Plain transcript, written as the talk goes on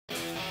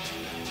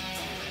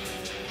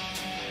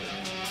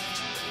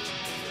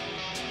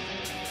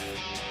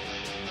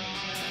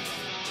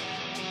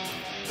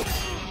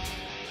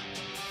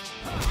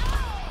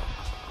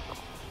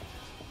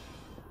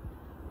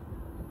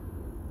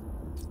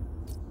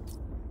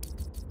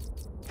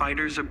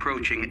Fighters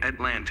approaching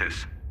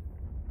Atlantis.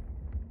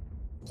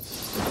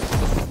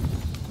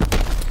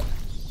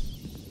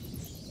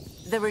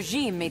 The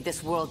regime made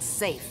this world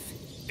safe.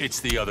 It's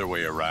the other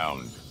way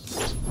around.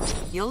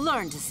 You'll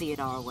learn to see it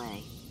our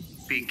way.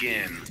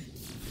 Begin.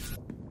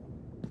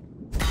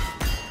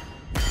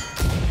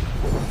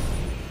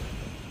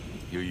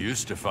 You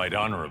used to fight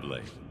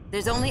honorably.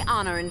 There's only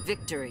honor in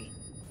victory.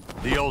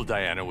 The old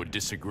Diana would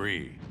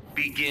disagree.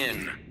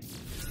 Begin.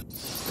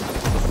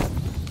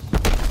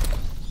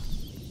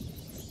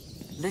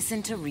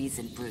 Listen to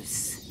reason,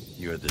 Bruce.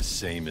 You're the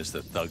same as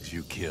the thugs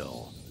you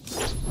kill.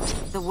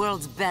 The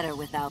world's better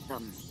without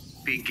them.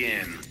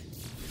 Begin.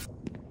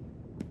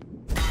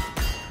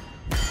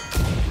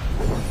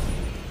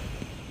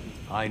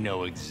 I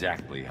know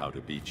exactly how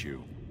to beat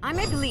you. I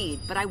may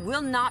bleed, but I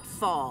will not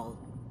fall.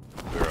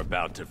 We're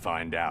about to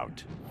find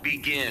out.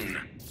 Begin.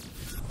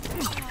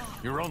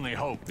 Your only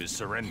hope is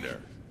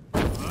surrender.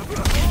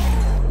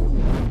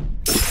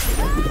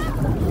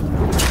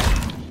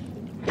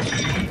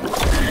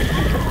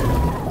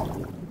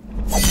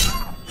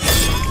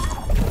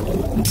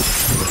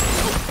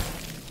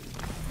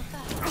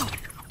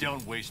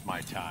 Don't waste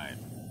my time.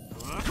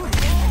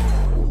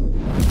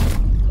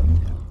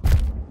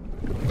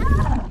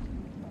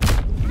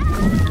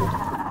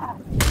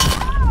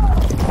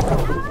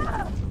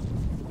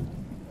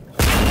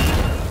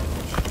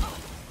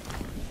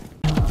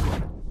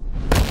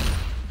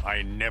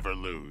 I never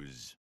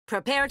lose.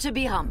 Prepare to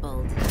be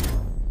humbled.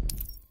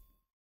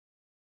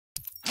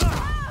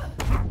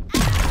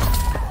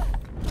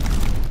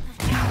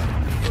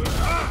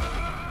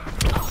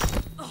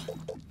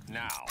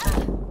 Now.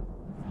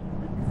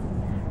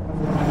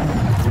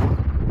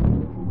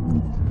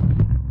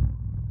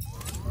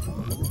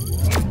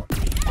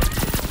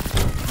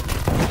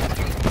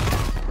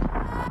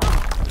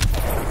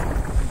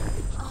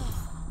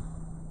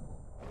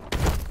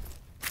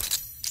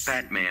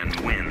 Batman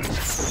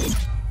wins.